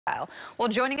Well,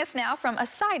 joining us now from A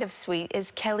Side of Sweet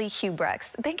is Kelly Hubrechts.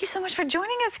 Thank you so much for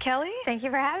joining us, Kelly. Thank you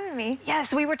for having me.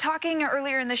 Yes, we were talking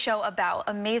earlier in the show about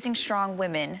amazing, strong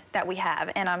women that we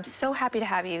have, and I'm so happy to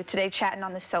have you today chatting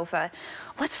on the sofa.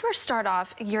 Let's first start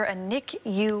off, you're a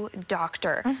NICU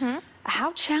doctor.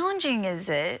 How challenging is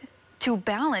it to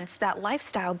balance that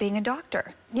lifestyle being a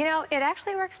doctor? You know, it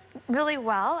actually works really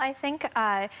well, I think,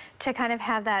 to kind of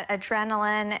have that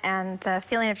adrenaline and the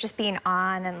feeling of just being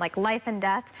on and like life and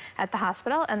death at the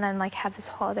hospital, and then like have this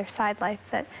whole other side life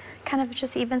that kind of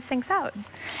just evens things out.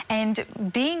 And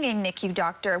being a NICU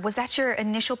doctor, was that your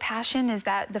initial passion? Is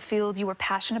that the field you were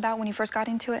passionate about when you first got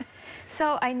into it?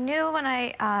 So I knew when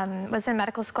I was in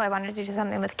medical school I wanted to do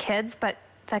something with kids, but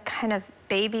the kind of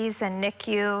babies and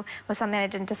NICU was something I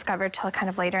didn't discover till kind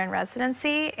of later in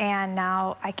residency, and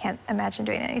now I can't imagine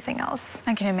doing anything else.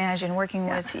 I can imagine working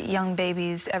with young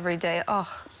babies every day.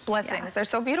 Oh, blessings. They're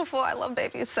so beautiful. I love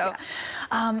babies. So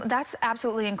that's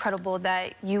absolutely incredible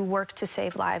that you work to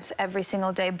save lives every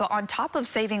single day. But on top of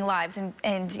saving lives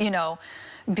and you know,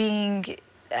 being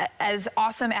as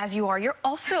awesome as you are, you're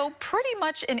also pretty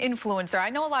much an influencer. I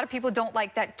know a lot of people don't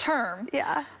like that term,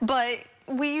 but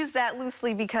we use that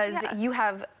loosely because you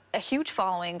have a huge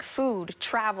following: food,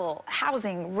 travel,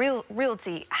 housing,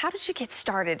 realty. How did you get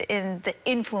started in the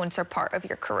influencer part of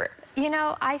your career? You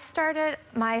know, I started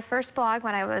my first blog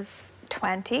when I was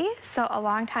 20, so a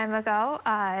long time ago,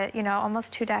 you know,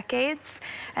 almost 2 decades.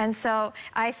 And so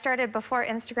I started before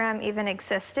Instagram even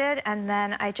existed, and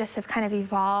then I just have kind of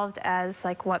evolved as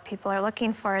like what people are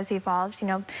looking for has evolved. You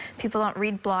know, people don't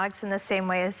read blogs in the same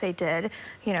way as they did,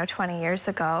 you know, 20 years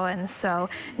ago. And so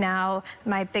now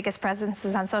my biggest presence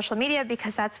is on social media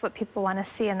because that's what people want to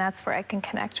see, and that's where I can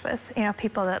connect with, you know,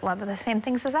 people that love the same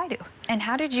things as I do. And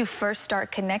how did you first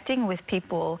start connecting with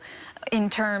people in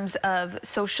terms of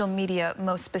social media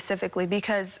most specifically?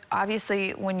 Because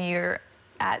obviously when you're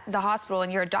at the hospital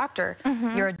and you're a doctor,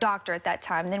 you're a doctor at that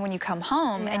time. And then when you come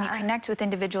home and you connect with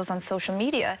individuals on social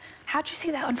media, how'd you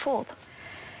see that unfold?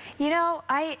 You know,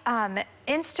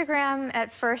 Instagram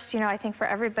at first, you know, I think for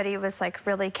everybody was like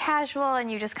really casual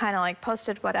and you just kind of like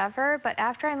posted whatever. But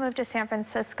after I moved to San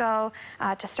Francisco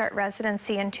to start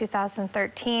residency in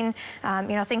 2013, you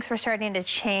know, things were starting to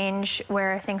change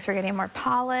where things were getting more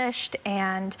polished,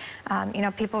 and, you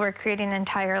know, people were creating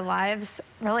entire lives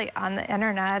really on the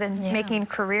internet and making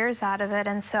careers out of it.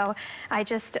 And so I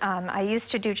just, I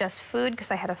used to do just food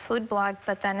because I had a food blog,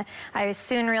 but then I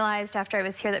soon realized after I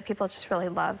was here that people just really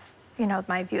loved, you know,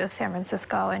 my view of San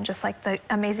Francisco and just like the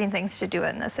amazing things to do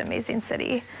in this amazing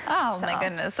city. Oh my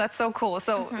goodness, that's so cool.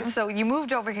 So so you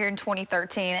moved over here in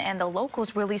 2013 and the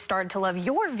locals really started to love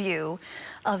your view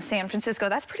of San Francisco.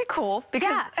 That's pretty cool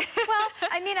because well,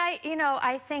 I mean,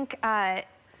 I think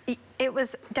it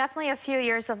was definitely a few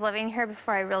years of living here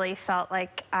before I really felt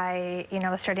like I, you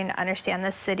know, was starting to understand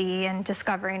the city and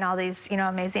discovering all these, you know,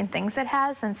 amazing things it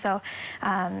has. And so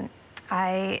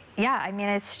I mean,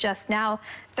 it's just now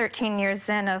 13 years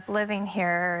in of living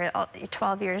here,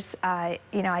 12 years,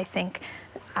 you know, I think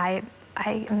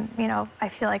you know, I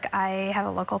feel like I have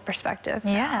a local perspective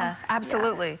now.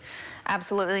 Absolutely.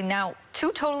 Absolutely. Now,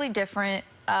 two totally different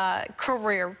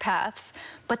career paths,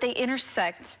 but they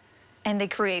intersect and they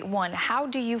create one. How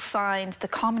do you find the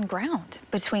common ground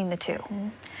between the two?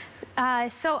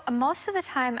 So most of the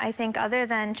time, I think, other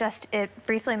than just it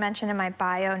briefly mentioned in my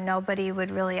bio, nobody would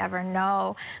really ever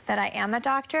know that I am a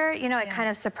doctor. You know, it kind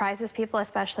of surprises people,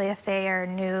 especially if they are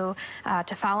new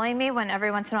to following me, when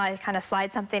every once in a while I kind of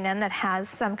slide something in that has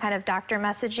some kind of doctor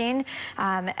messaging.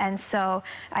 And so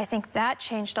I think that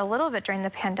changed a little bit during the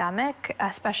pandemic,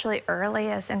 especially early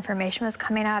as information was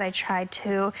coming out. I tried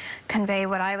to convey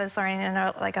what I was learning in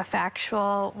a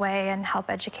factual way and help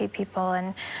educate people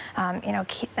and, you know,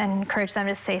 encourage them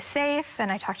to stay safe.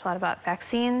 And I talked a lot about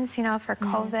vaccines, you know, for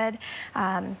COVID.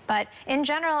 But in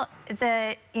general,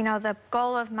 you know, the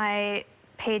goal of my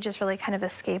page is really kind of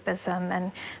escapism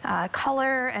and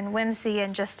color and whimsy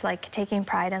and just like taking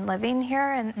pride in living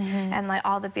here and like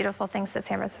all the beautiful things that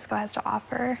San Francisco has to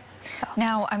offer. So.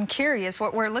 Now, I'm curious,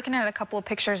 we're looking at a couple of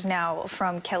pictures now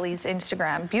from Kelly's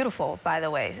Instagram. Beautiful, by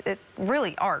the way. It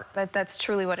really art. That's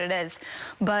truly what it is.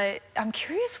 But I'm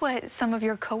curious what some of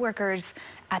your coworkers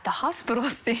at the hospital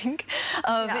think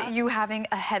of you having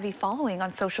a heavy following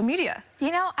on social media.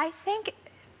 You know, I think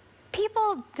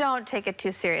people don't take it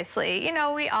too seriously. You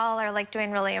know, we all are like doing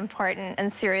really important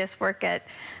and serious work at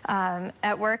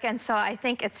work, and so I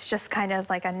think it's just kind of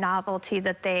like a novelty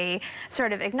that they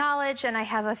sort of acknowledge. And I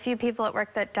have a few people at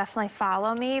work that definitely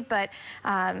follow me, but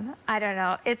I don't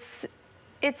know. It's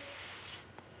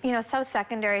you know, so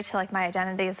secondary to like my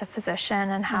identity as a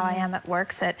physician and how I am at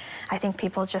work that I think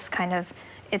people just kind of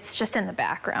it's just in the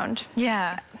background.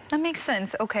 Yeah, that makes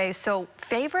sense. Okay, so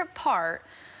favorite part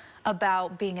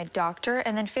about being a doctor,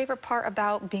 and then favorite part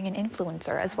about being an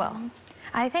influencer as well?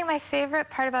 I think my favorite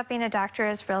part about being a doctor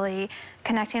is really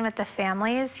connecting with the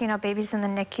families. You know, babies in the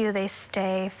NICU, they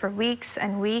stay for weeks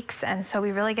and weeks, and so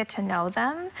we really get to know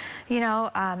them, you know,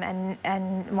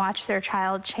 and watch their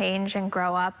child change and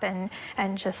grow up, and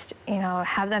just, you know,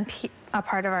 have them a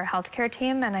part of our healthcare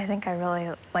team, and I think I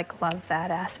really love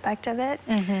that aspect of it.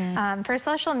 For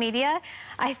social media,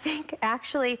 I think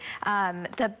actually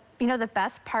the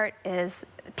best part is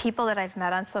people that I've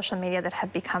met on social media that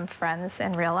have become friends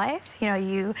in real life. You know,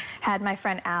 you had my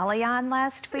friend Allie on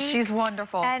last week. She's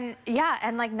wonderful. And yeah,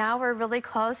 and like now we're really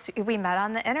close. We met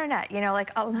on the internet. You know,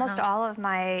 like almost all of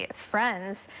my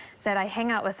friends that I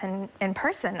hang out with in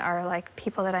person are like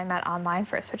people that I met online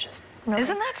first, which is really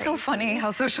Isn't that so funny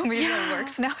how social media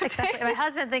works nowadays? Exactly. My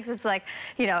husband thinks it's like,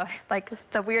 you know, like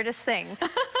the weirdest thing.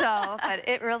 So, but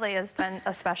it really has been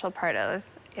a special part of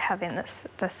having this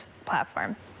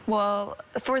platform. Well,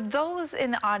 for those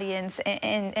in the audience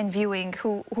and viewing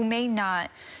who may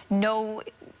not know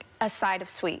a side of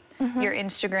Sweet, your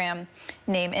Instagram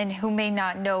name, and who may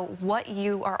not know what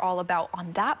you are all about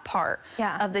on that part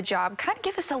of the job, kind of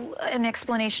give us an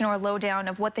explanation or a lowdown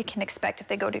of what they can expect if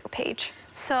they go to your page.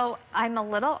 So I'm a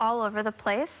little all over the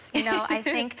place. You know, I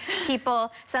think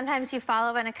people, sometimes you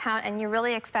follow an account and you're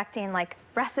really expecting like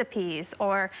recipes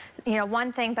or, you know,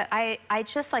 one thing, but I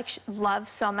just love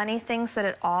so many things that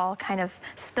it all kind of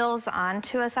spills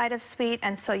onto a side of Sweet,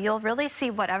 and so you'll really see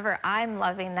whatever I'm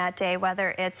loving that day,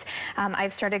 whether it's,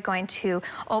 I've started going to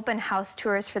open house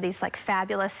tours for these like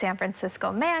fabulous San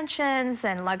Francisco mansions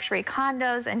and luxury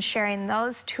condos and sharing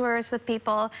those tours with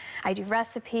people. I do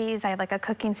recipes. I have like a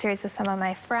cooking series with some of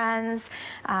my friends.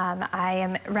 I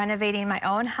am renovating my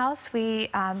own house. We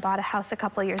bought a house a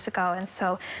couple years ago, and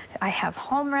so I have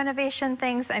home renovation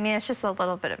things. I mean, it's just a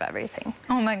little bit of everything.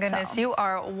 Oh my goodness, So. you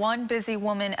are one busy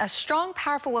woman, a strong,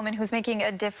 powerful woman who's making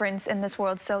a difference in this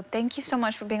world. So thank you so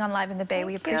much for being on Live in the Bay.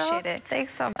 We appreciate it.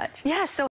 Thanks so much. Yeah, so